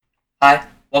Hi,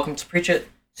 welcome to Preach It,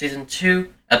 Season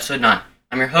 2, Episode 9.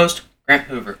 I'm your host, Grant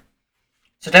Hoover.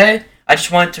 Today, I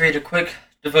just wanted to read a quick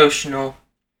devotional,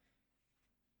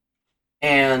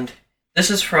 and this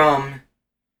is from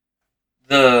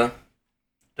the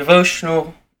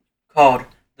devotional called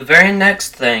The Very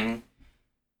Next Thing,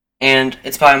 and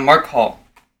it's by Mark Hall.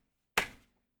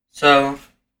 So,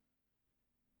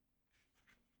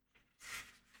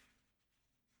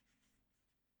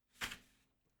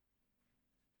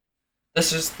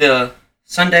 this is the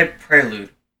Sunday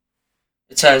Prelude.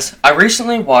 It says, I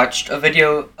recently watched a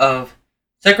video of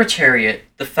Secretariat,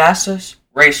 the fastest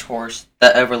racehorse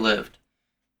that ever lived,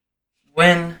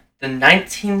 win the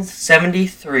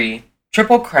 1973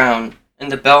 Triple Crown in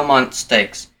the Belmont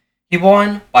Stakes. He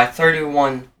won by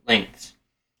 31 lengths.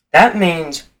 That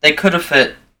means they could have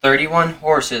fit 31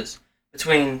 horses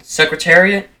between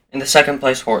Secretariat and the second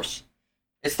place horse.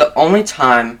 It's the only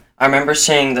time I remember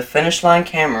seeing the finish line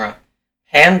camera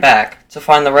pan back to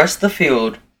find the rest of the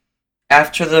field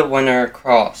after the winner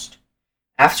crossed.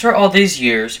 After all these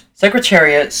years,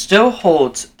 Secretariat still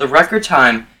holds the record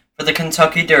time for the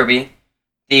Kentucky Derby,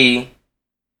 the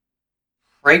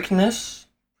Preakness,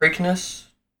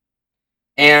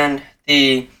 and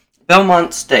the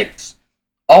Belmont Stakes,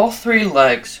 all three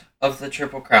legs of the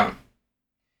Triple Crown.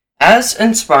 As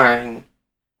inspiring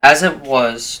as it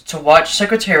was to watch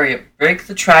Secretariat break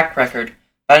the track record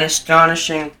by an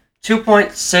astonishing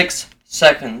 2.6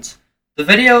 seconds, the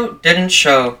video didn't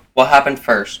show what happened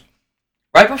first.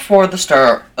 Right before the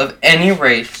start of any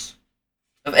horse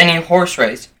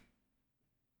race,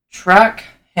 track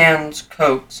hands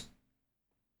coax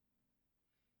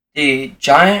the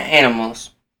giant animals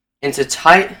into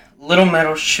tight little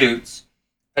metal chutes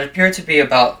that appear to be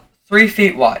about 3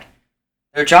 feet wide.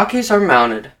 Their jockeys are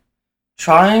mounted,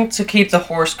 trying to keep the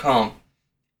horse calm,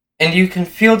 and you can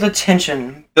feel the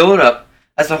tension build up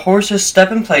as the horses step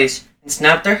in place and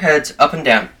snap their heads up and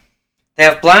down. They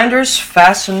have blinders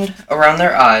fastened around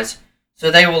their eyes so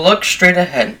they will look straight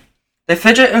ahead. They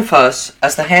fidget and fuss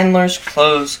as the handlers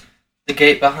close the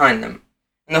gate behind them,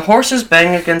 and the horses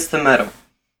bang against the metal.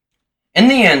 In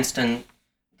the instant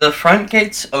the front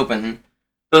gates open,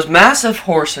 those massive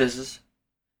horses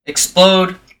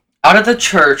explode out of the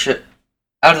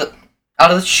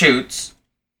chutes.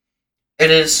 It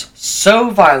is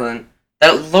so violent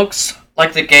that it looks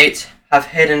like the gates have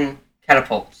hidden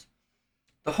catapults.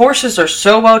 The horses are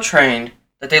so well trained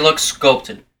that they look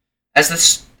sculpted.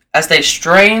 As they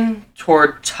strain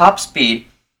toward top speed,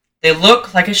 they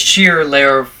look like a sheer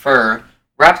layer of fur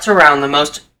wrapped around the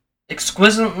most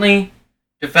exquisitely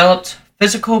developed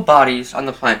physical bodies on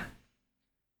the planet.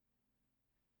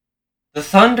 The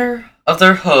thunder of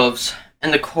their hooves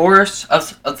and the chorus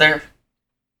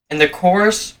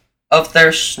of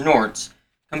their snorts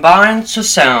combine to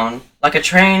sound like a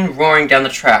train roaring down the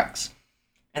tracks.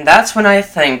 And that's when I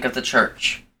think of the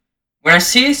church. When I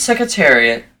see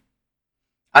Secretariat,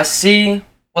 I see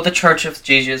what the Church of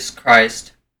Jesus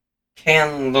Christ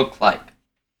can look like.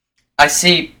 I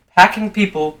see packing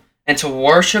people into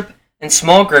worship in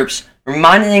small groups,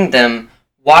 reminding them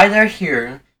why they're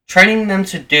here, training them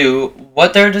to do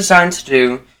what they're designed to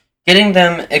do, getting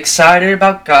them excited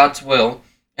about God's will,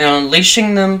 and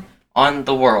unleashing them on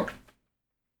the world.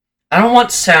 I don't want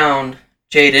to sound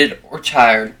jaded or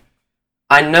tired.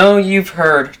 I know you've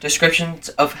heard descriptions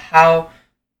of how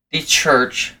the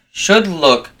church should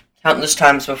look countless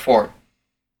times before,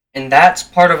 and that's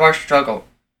part of our struggle.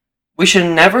 We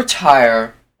should never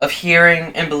tire of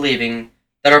hearing and believing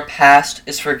that our past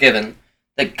is forgiven,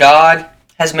 that God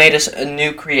has made us a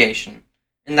new creation,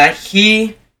 and that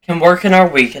He can work in our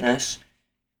weakness.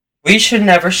 We should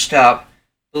never stop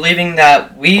believing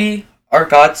that we are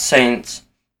God's saints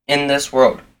in this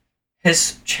world,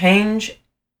 His change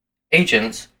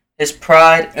agents, His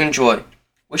pride and joy.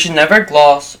 We should never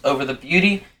gloss over the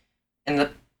beauty and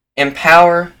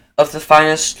power of the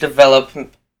finest developed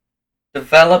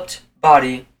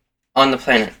body on the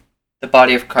planet, the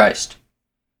body of Christ.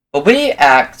 But we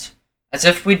act as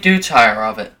if we do tire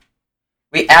of it.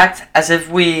 We act as if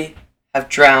we have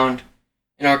drowned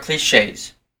in our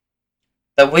cliches,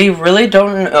 that we really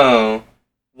don't know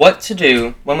what to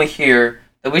do when we hear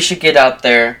that we should get out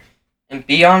there and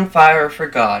be on fire for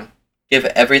God, give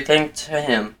everything to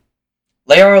Him,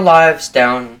 lay our lives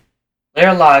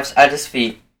at His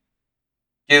feet,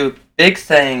 do big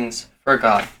things for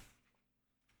God.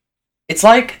 It's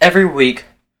like every week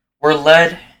we're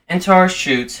led into our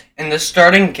chutes in the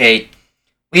starting gate.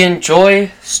 We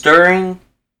enjoy stirring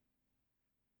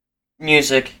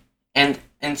music and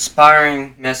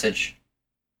inspiring message.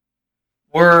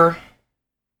 We're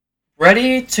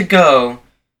ready to go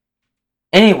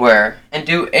anywhere and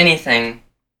do anything,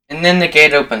 and then the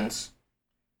gate opens.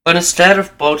 But instead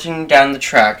of bolting down the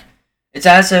track, it's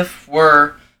as if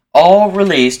we're all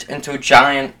released into a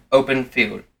giant open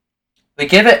field. We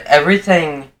give it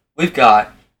everything we've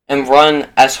got and run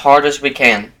as hard as we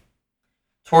can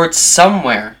towards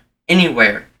somewhere,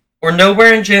 anywhere, or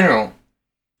nowhere in general.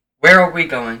 Where are we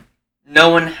going? No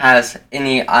one has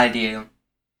any idea.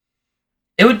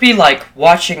 It would be like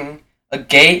watching a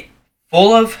gate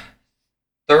full of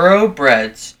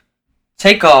thoroughbreds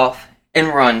take off and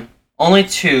run, only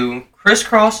to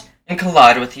crisscross and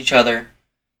collide with each other.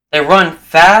 They run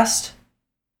fast.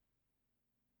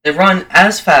 They run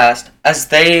as fast as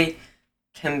they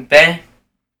can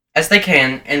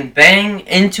and bang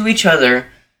into each other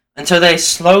until they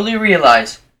slowly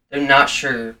realize they're not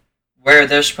sure where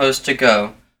they're supposed to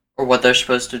go or what they're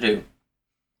supposed to do.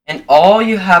 And all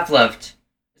you have left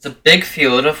is a big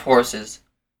field of horses,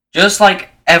 just like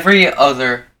every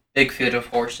other big field of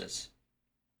horses.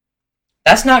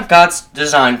 That's not God's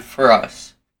design for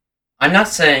us. I'm not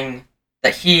saying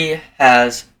that He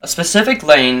has a specific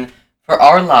lane for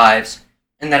our lives,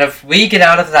 and that if we get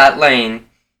out of that lane,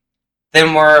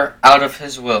 then we're out of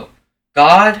His will.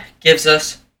 God gives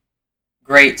us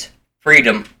great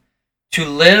freedom to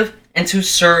live and to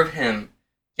serve Him.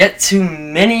 Yet too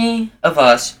many of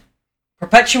us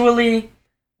perpetually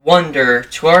wonder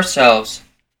to ourselves,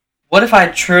 what if I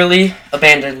truly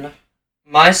abandoned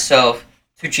myself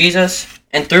to Jesus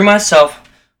and threw myself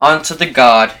onto the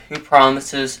God who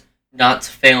promises not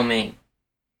to fail me?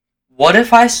 What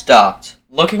if I stopped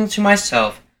looking to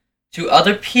myself, to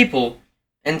other people,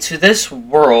 and to this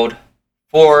world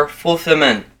for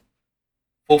fulfillment?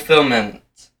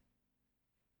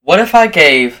 What if I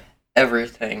gave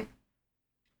everything?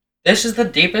 This is the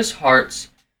deepest heart's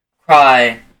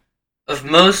cry of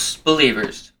most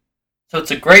believers, so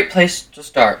it's a great place to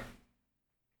start.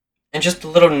 And just a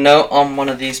little note on one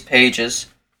of these pages.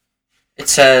 It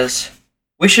says,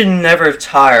 we should never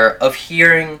tire of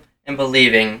hearing and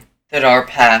believing that our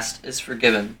past is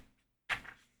forgiven.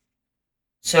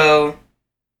 So,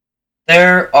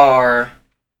 there are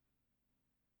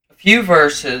a few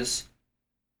verses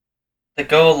that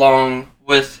go along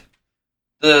with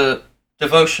the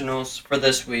devotionals for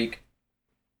this week.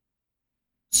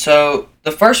 So,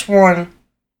 the first one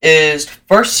is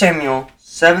 1 Samuel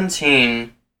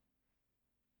 17,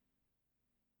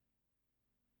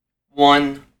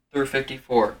 1 through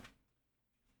 54.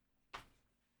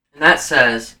 And that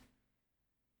says,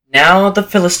 now the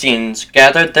Philistines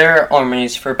gathered their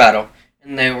armies for battle,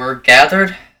 and they were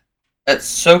gathered at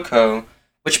Socoh,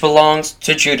 which belongs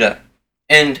to Judah,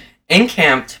 and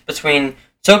encamped between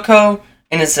Socoh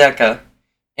and Azekah,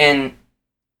 in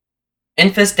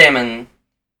Ephes-dammim.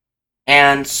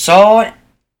 And Saul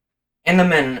and the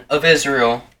men of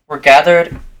Israel were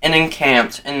gathered and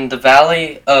encamped in the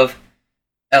valley of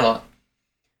Elah,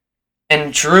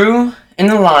 and drew in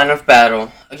the line of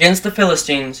battle against the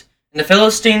Philistines. And the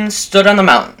Philistines stood on the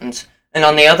mountains, and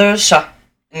on the other side,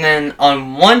 and then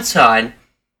on one side,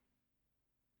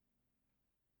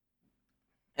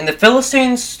 and the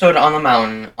Philistines stood on the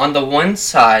mountain on the one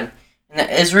side, and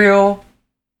Israel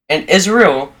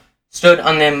stood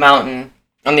on the mountain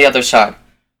on the other side,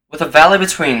 with a valley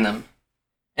between them.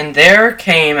 And there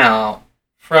came out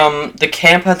from the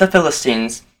camp of the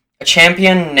Philistines a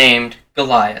champion named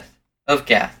Goliath of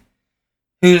Gath,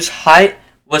 whose height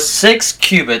was 6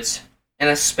 cubits and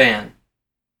a span.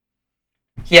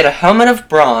 He had a helmet of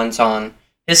bronze on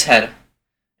his head,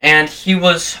 and he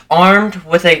was armed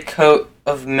with a coat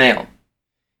of mail.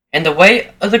 And the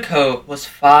weight of the coat was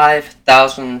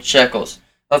 5,000 shekels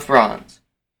of bronze.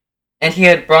 And he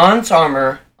had bronze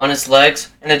armor on his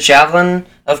legs, and a javelin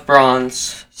of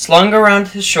bronze slung around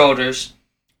his shoulders.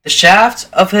 The shaft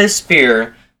of his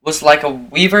spear was like a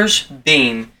weaver's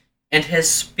beam, and his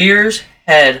spear's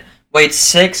head weighed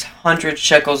 600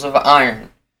 shekels of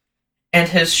iron. And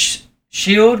his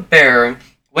shield bearer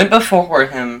went before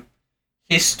him.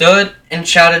 He stood and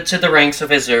shouted to the ranks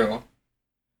of Israel,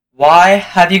 why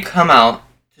have you come out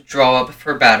to draw up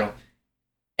for battle?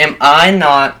 Am I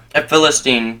not a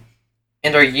Philistine,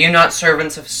 and are you not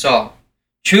servants of Saul?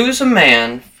 Choose a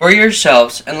man for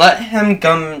yourselves, and let him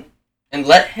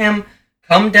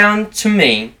come down to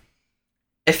me.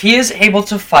 If he is able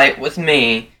to fight with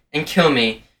me and kill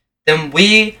me, then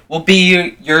we will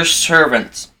be your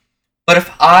servants. But if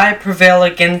I prevail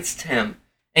against him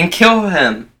and kill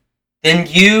him, then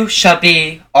you shall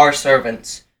be our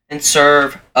servants and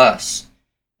serve us.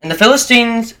 And the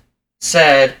Philistines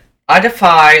said, I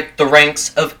defy the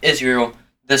ranks of Israel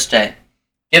this day.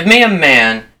 Give me a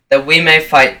man that we may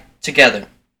fight together.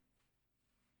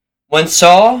 When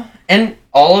Saul and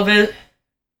all of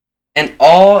And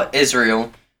all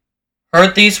Israel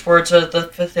heard these words of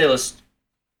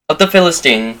the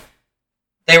Philistine.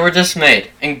 They were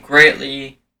dismayed and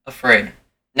greatly afraid.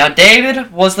 Now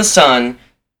David was the son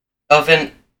of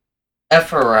an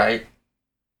Ephraite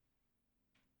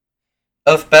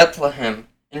of Bethlehem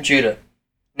in Judah,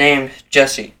 named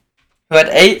Jesse, who had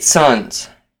 8 sons.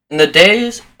 In the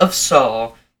days of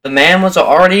Saul, the man was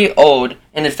already old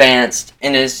and advanced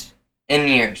in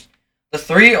years. The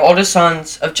 3 oldest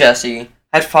sons of Jesse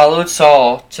had followed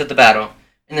Saul to the battle,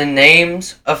 and the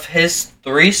names of his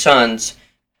 3 sons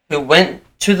who went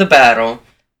to the battle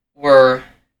were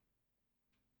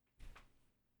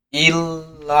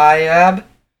Eliab,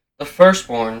 the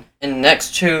firstborn, and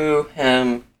next to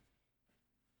him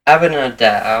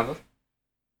Abinadab,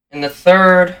 and the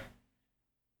third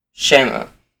Shammah.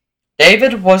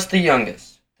 David was the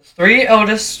youngest. The 3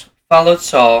 eldest followed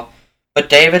Saul, but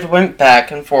David went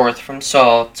back and forth from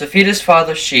Saul to feed his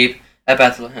father's sheep at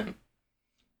Bethlehem.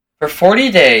 For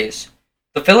 40 days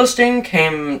the Philistine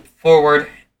came forward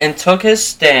and took his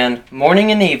stand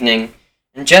morning and evening,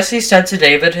 and Jesse said to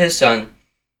David his son,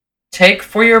 "Take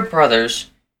for your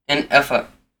brothers an ephah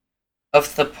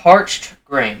of the parched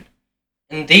grain,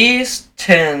 and these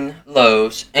 10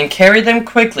 loaves, and carry them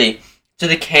quickly to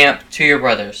the camp to your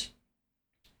brothers.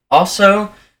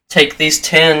 Also take these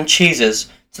 10 cheeses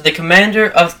to the commander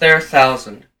of their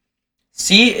 1,000.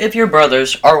 See if your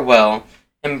brothers are well,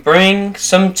 and bring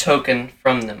some token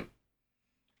from them."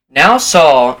 Now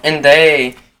Saul and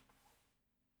they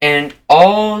and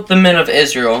all the men of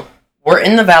Israel were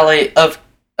in the valley of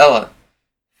Elah,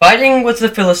 fighting with the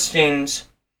Philistines.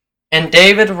 And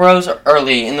David rose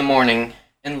early in the morning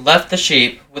and left the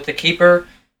sheep with the keeper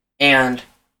and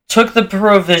took the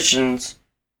provisions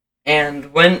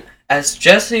and went as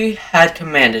Jesse had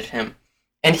commanded him.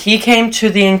 And he came to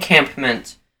the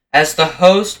encampment as the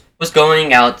host was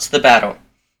going out to the battle,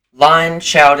 line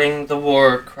shouting the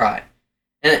war cry.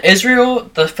 And Israel,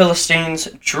 the Philistines,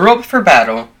 drew up for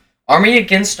battle, army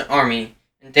against army,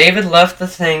 and David left the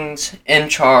things in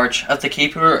charge of the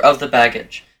keeper of the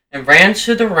baggage, and ran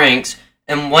to the ranks,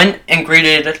 and went and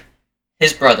greeted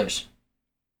his brothers.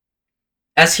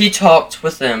 As he talked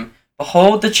with them,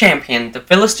 behold, the champion, the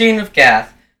Philistine of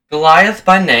Gath, Goliath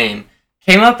by name,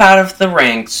 came up out of the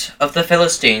ranks of the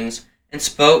Philistines, and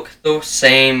spoke the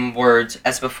same words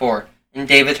as before, and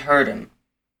David heard him.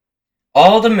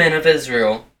 All the men of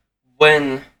Israel,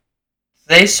 when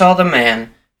they saw the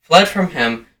man, fled from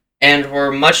him, and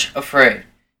were much afraid.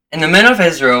 And the men of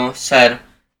Israel said,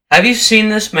 "Have you seen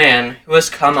this man who has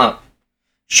come up?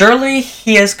 Surely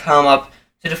he has come up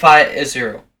to defy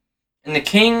Israel. And the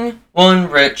king will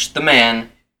enrich the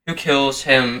man who kills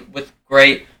him with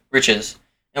great riches,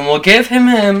 and will give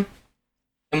him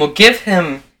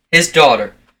his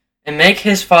daughter, and make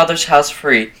his father's house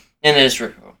free in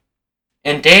Israel."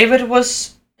 And David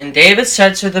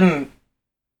said to the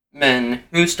men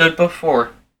who stood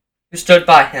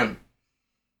by him,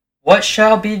 What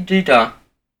shall be done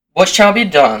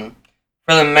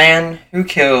for the man who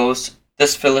kills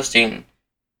this Philistine,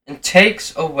 and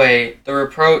takes away the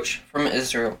reproach from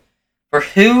Israel? For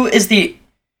who is the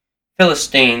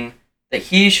Philistine that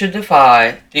he should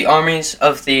defy the armies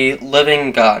of the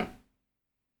living God?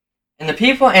 And the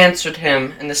people answered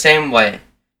him in the same way,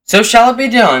 So shall it be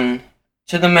done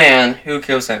to the man who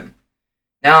kills him.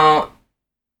 Now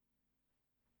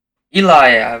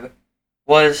Eliab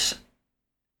was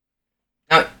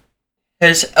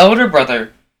his elder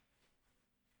brother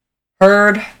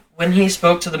heard when he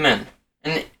spoke to the men,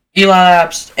 and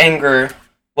Eliab's anger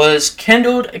was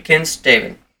kindled against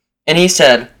David. And he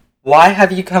said, Why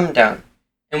have you come down?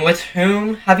 And with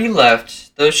whom have you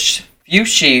left those few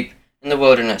sheep in the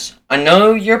wilderness? I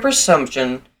know your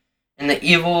presumption and the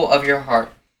evil of your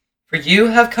heart, for you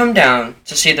have come down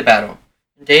to see the battle.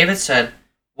 And David said,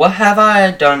 What have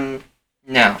I done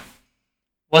now?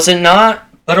 Was it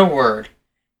not but a word?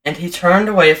 And he turned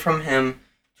away from him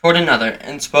toward another,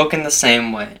 and spoke in the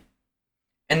same way.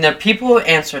 And the people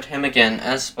answered him again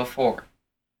as before.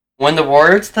 When the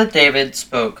words that David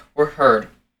spoke were heard,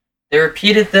 they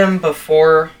repeated them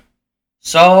before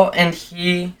Saul, and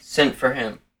he sent for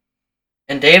him.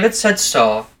 And David said to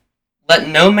Saul, Let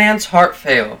no man's heart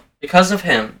fail. Because of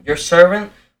him, your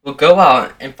servant will go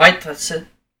out and fight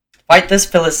this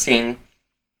Philistine.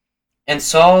 And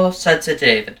Saul said to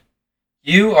David,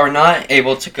 You are not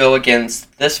able to go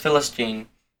against this Philistine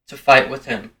to fight with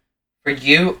him, for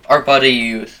you are but a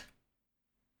youth,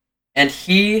 and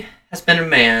he has been a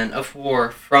man of war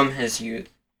from his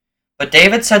youth. But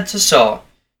David said to Saul,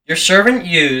 Your servant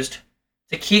used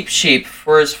to keep sheep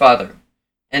for his father,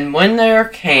 and when there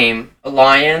came a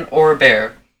lion or a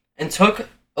bear, and took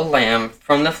a lamb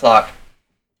from the flock,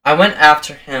 I went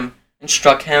after him and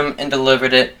struck him and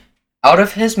delivered it out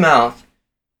of his mouth.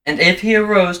 And if he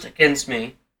arose against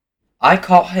me, I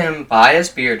caught him by his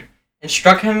beard and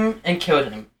struck him and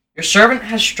killed him. Your servant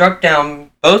has struck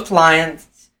down both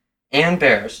lions and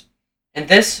bears, and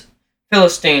this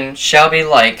Philistine shall be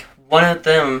like one of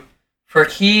them, for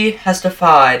he has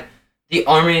defied the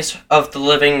armies of the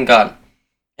living God.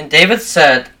 And David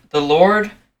said, The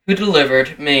Lord who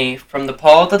delivered me from the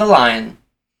paw of the lion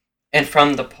and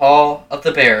from the paw of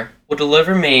the bear will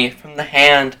deliver me from the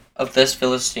hand of this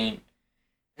Philistine.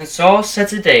 And Saul said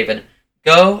to David,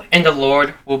 Go, and the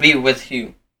Lord will be with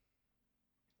you.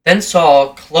 Then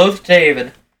Saul clothed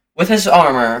David with his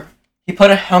armor. He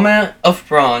put a helmet of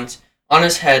bronze on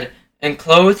his head and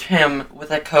clothed him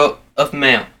with a coat of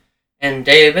mail. And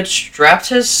David strapped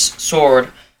his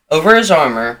sword over his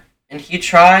armor, and he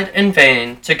tried in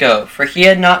vain to go, for he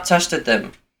had not tested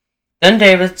them. Then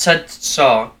David said to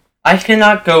Saul, I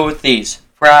cannot go with these,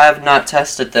 for I have not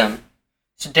tested them.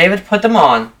 So David put them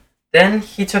on. Then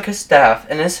he took his staff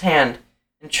in his hand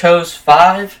and chose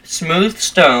 5 smooth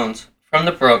stones from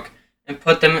the brook and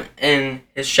put them in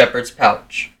his shepherd's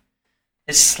pouch.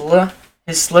 His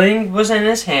sling was in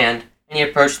his hand, and he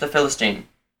approached the Philistine.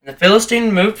 And the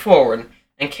Philistine moved forward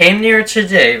and came near to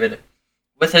David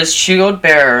with his shield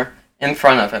bearer in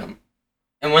front of him.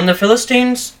 And when the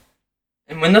Philistine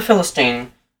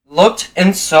looked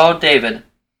and saw David,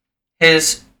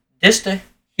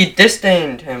 he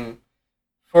disdained him,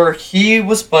 for he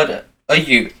was but a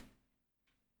youth,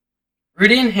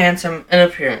 ruddy and handsome in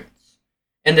appearance.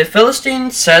 And the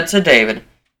Philistine said to David,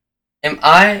 Am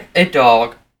I a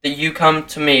dog that you come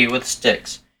to me with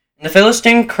sticks? And the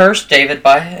Philistine cursed David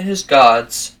by his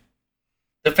gods.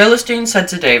 The Philistine said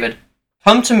to David,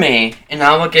 Come to me, and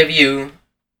I will give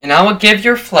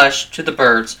your flesh to the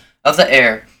birds of the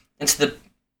air and to the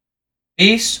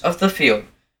beasts of the field.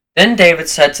 Then David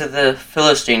said to the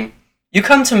Philistine, You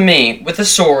come to me with a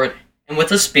sword and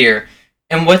with a spear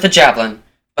and with a javelin,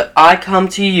 but I come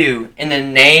to you in the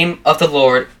name of the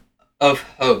Lord of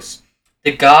hosts,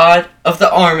 the God of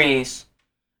the armies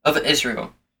of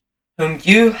Israel, whom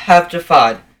you have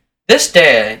defied. This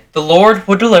day the Lord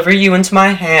will deliver you into my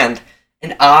hand,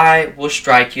 and I will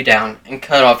strike you down and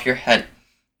cut off your head,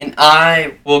 and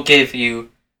I will give you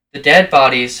the dead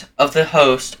bodies of the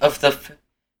host of the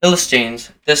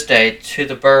Philistines this day to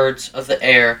the birds of the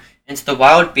air and to the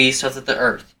wild beasts of the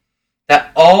earth,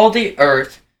 that all the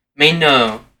earth may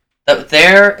know that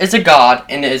there is a God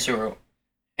in Israel,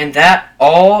 and that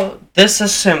all this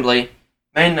assembly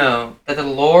may know that the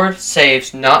Lord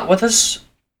saves not with a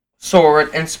sword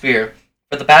and spear,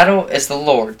 for the battle is the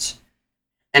Lord's,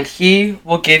 and he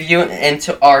will give you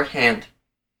into our hand.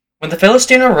 When the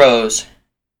Philistine arose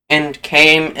and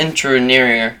came and drew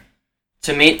nearer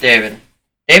to meet David,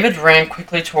 David ran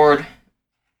quickly toward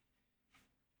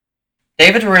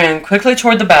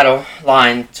the battle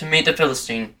line to meet the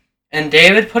Philistine. And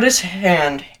David put his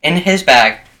hand in his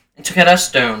bag and took out a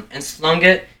stone and slung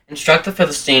it and struck the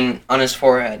Philistine on his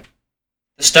forehead.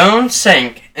 The stone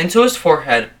sank into his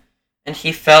forehead, and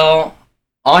he fell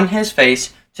on his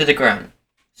face to the ground.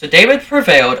 So David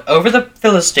prevailed over the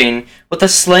Philistine with a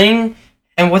sling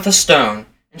and with a stone,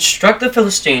 and struck the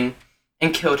Philistine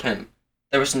and killed him.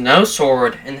 There was no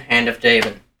sword in the hand of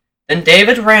David. Then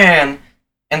David ran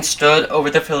and stood over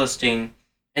the Philistine,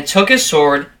 and took his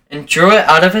sword and drew it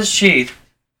out of his sheath,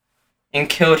 and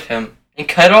killed him, and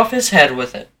cut off his head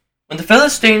with it. When the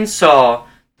Philistines saw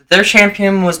that their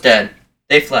champion was dead,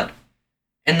 they fled.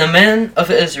 And the men of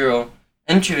Israel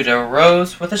and Judah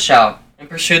rose with a shout, and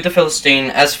pursued the Philistine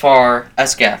as far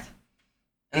as Gath,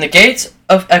 and the gates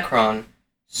of Ekron,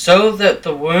 so that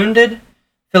the wounded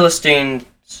Philistines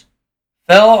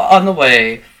fell on the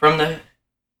way from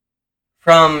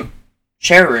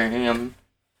Shaaraim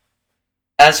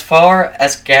as far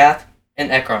as Gath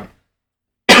and Ekron.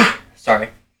 Sorry.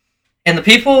 And the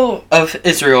people of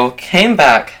Israel came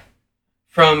back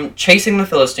from chasing the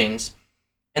Philistines,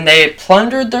 and they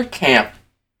plundered their camp,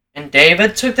 and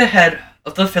David took the head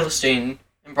of the Philistine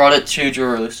and brought it to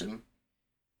Jerusalem.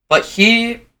 But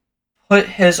he put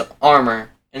his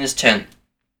armor in his tent.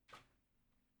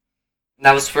 And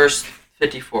that was verse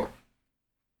 54.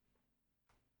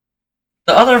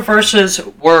 The other verses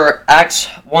were Acts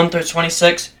 1 through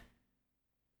 26,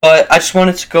 but I just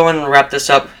wanted to go and wrap this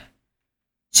up.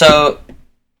 So,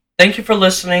 thank you for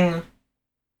listening,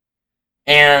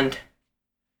 and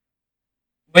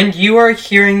when you are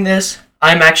hearing this,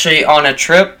 I'm actually on a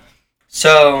trip,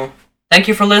 so thank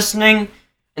you for listening,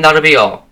 and that'll be all.